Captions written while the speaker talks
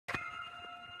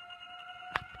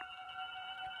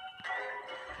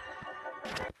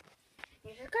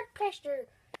good place to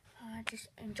just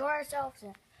enjoy ourselves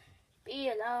and be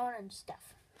alone and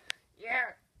stuff.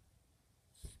 Yeah,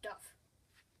 stuff.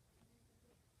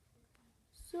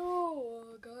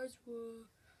 So, guys,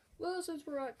 well, since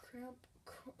we're at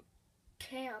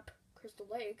Camp Crystal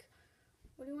Lake,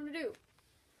 what do you want to do?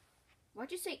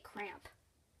 Why'd you say cramp?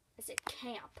 I said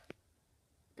camp.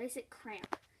 They said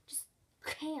cramp. Just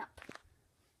camp.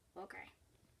 Okay.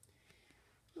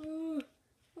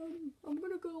 I'm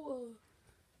gonna go,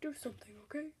 do something,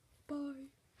 okay? Bye.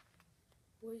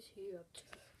 What is he up to?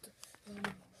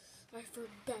 I've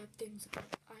heard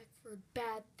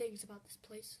bad things about this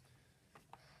place.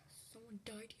 Someone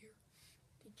died here.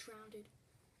 They drowned.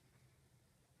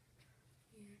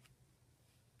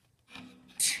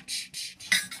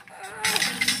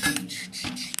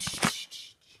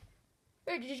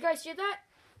 Hey, did you guys see that?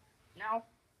 No.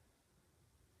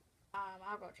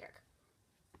 I'll go check.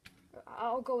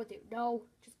 I'll go with you. No,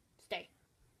 just stay.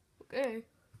 Okay.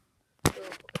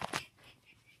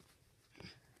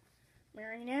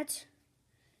 Marinette.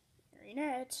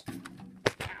 Marinette's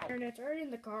already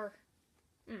in the car.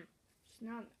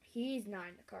 He's not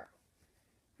in the car.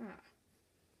 Huh.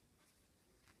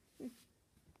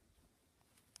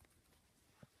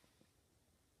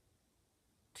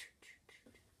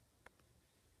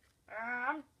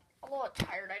 I'm a little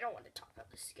tired. I don't want to talk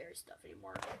about this scary stuff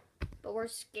anymore. But we're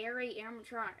scary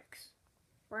animatronics.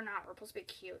 We're not. We're supposed to be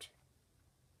cute.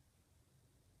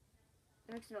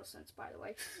 That makes no sense, by the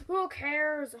way. Who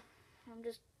cares? I'm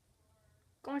just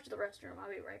going to the restroom. I'll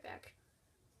be right back.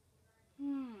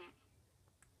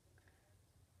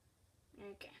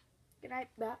 Okay. Good night,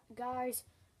 guys.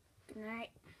 Good night.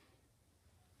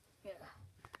 Yeah.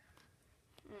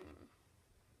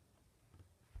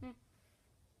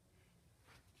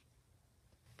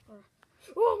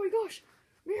 Oh my gosh!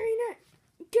 Marinette!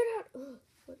 Get out!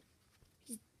 What?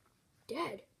 He's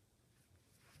dead.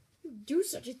 You do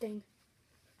such a thing.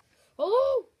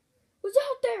 Hello? Who's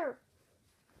out there?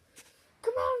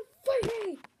 Come on, fight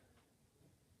me!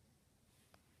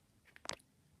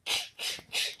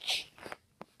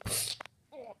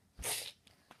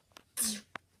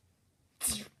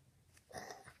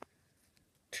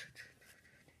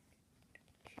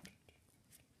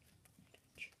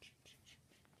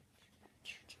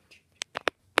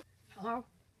 Hello?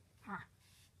 Huh.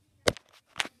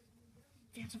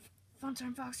 Dance of Fun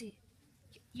Time Foxy.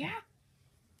 Yeah?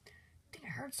 I think I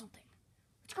heard something.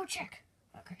 Let's go check.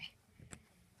 Okay.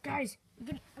 Guys,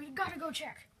 we gotta go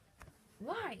check.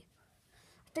 Why?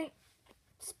 I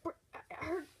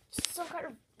heard some kind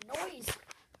of noise.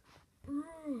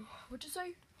 What'd you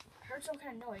say? I heard some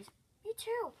kind of noise. Me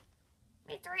too.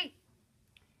 Me three.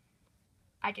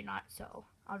 I did not, so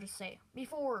I'll just say me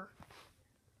four.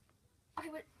 Okay,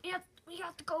 but we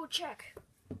have to go check.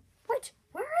 Wait,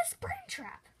 where is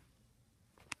Springtrap?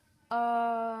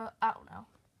 I don't know.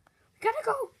 We gotta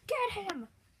go get him.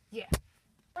 Yeah.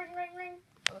 Ring, ring, ring.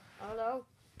 Hello?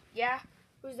 Yeah?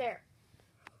 Who's there?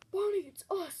 Bonnie, it's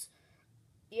us.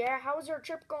 Yeah, how's your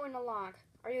trip going along?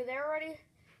 Are you there already?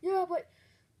 Yeah, but,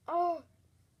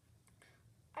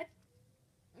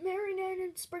 Marinette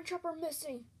and Springtrap are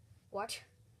missing. What?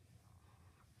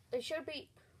 They should be.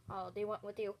 Oh, they went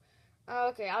with you.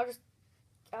 Okay,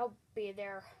 I'll be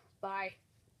there. Bye.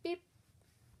 Beep.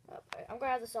 Okay, I'm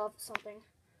gonna have to solve something.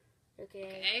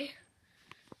 Okay.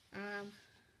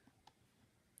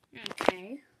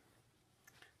 Okay.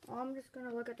 Well, I'm just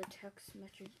gonna look at the text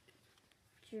messages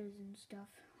and stuff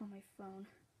on my phone.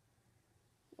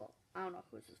 Well, I don't know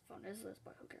whose this phone is,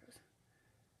 but who cares?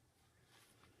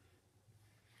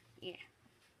 Yeah.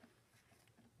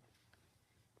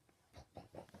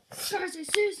 Guys, I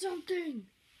see something!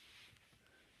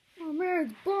 Oh man,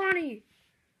 it's Bonnie!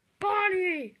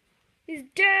 Bonnie! He's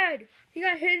dead! He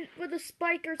got hit with a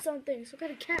spike or something, some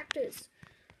kind of cactus.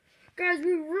 Guys,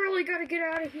 we really gotta get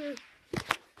out of here.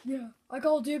 Yeah, I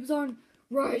call dibs on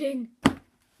riding.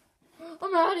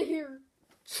 I'm out of here.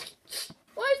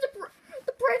 Why is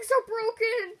the brakes so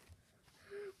broken?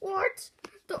 What?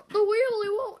 The wheel,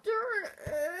 it won't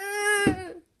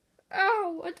turn.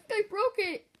 Ow, I think I broke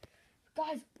it.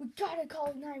 Guys, we gotta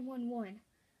call 911.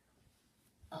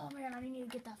 Oh man, I need to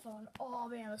get that phone. Oh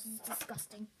man, this is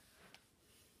disgusting.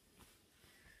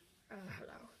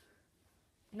 Hello.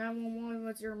 911,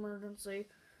 what's your emergency?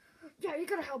 Yeah, you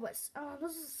gotta help us.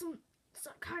 This is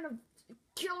some kind of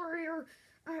killer here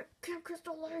at Camp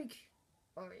Crystal Lake.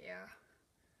 Oh yeah.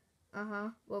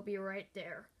 We'll be right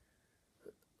there.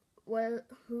 Well,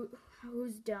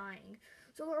 who's dying?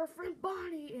 So our friend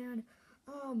Bonnie and,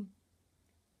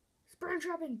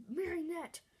 Springtrap and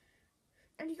Marinette.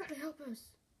 And you gotta help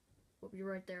us. We'll be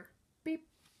right there. Beep.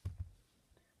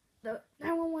 The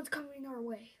 911's coming our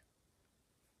way.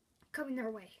 Coming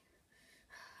their way.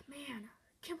 Man,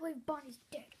 can't believe Bonnie's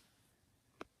dead.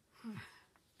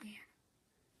 Man.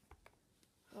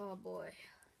 Oh boy.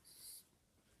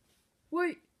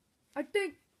 Wait, I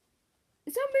think...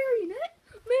 Is that Marionette?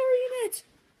 Marionette!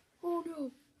 Oh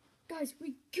no. Guys,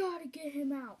 we gotta get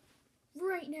him out.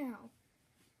 Right now.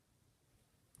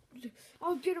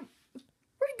 I'll get him.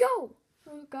 Where'd he go?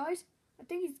 Guys, I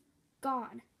think he's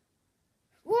gone.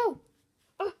 Whoa!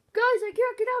 Guys, I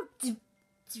can't get out.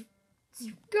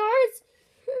 Guys,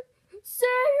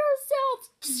 save yourselves.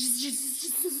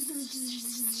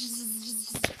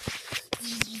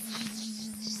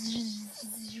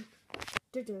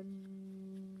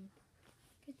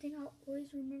 Good thing I'll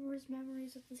always remember his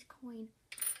memories of this coin.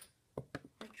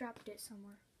 I dropped it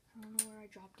somewhere. I don't know where I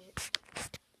dropped it.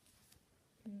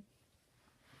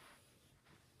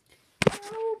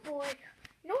 Oh boy.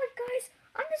 You know what, guys?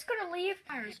 I'm just gonna leave.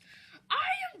 I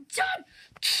am done!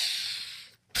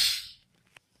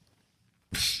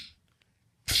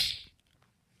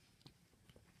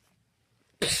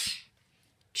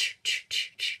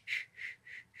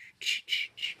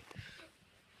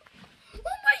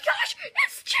 Oh my gosh!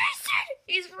 It's Jason!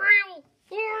 He's real!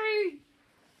 Hurry!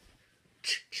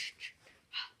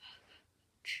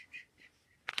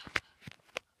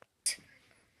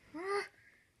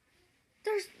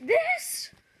 There's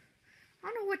this! I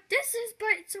don't know what this is, but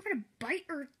it's some kind of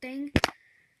biter thing.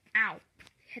 Ow.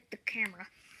 Hit the camera.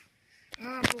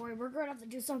 Oh boy, we're gonna have to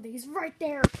do something. He's right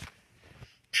there.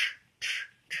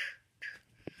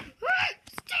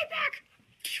 Stay back!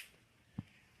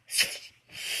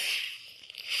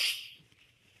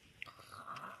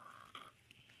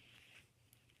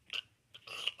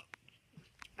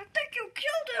 I think you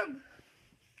killed him!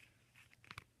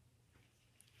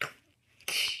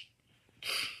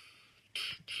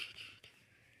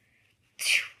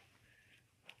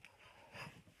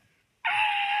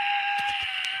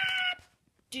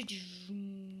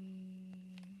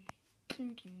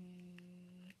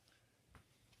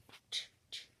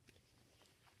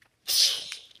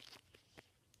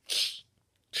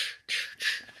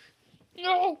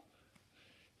 No!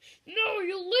 No,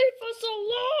 you leave us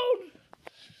alone!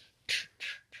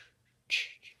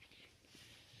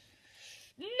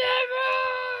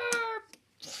 Never!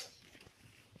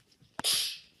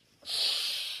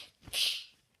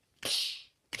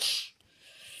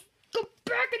 Go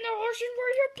back in the ocean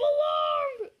where you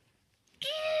belong!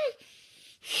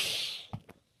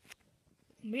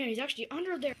 Man, he's actually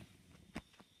under there.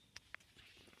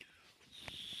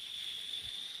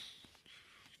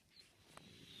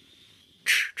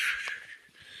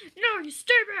 No, you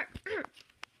stay back!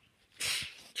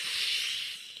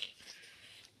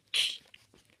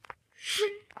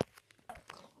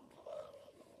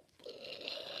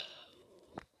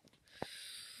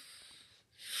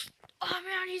 Oh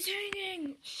man, he's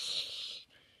hanging!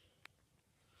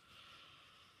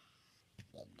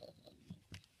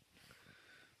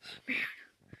 Man.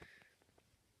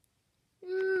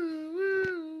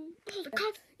 Oh, the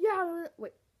cops! Yeah,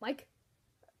 wait, Mike?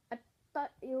 I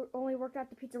thought you only worked at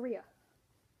the pizzeria.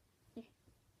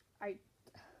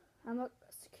 I'm a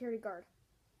security guard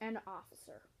and an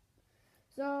officer.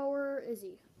 So, where is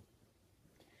he?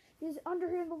 He's under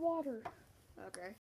here in the water. Okay.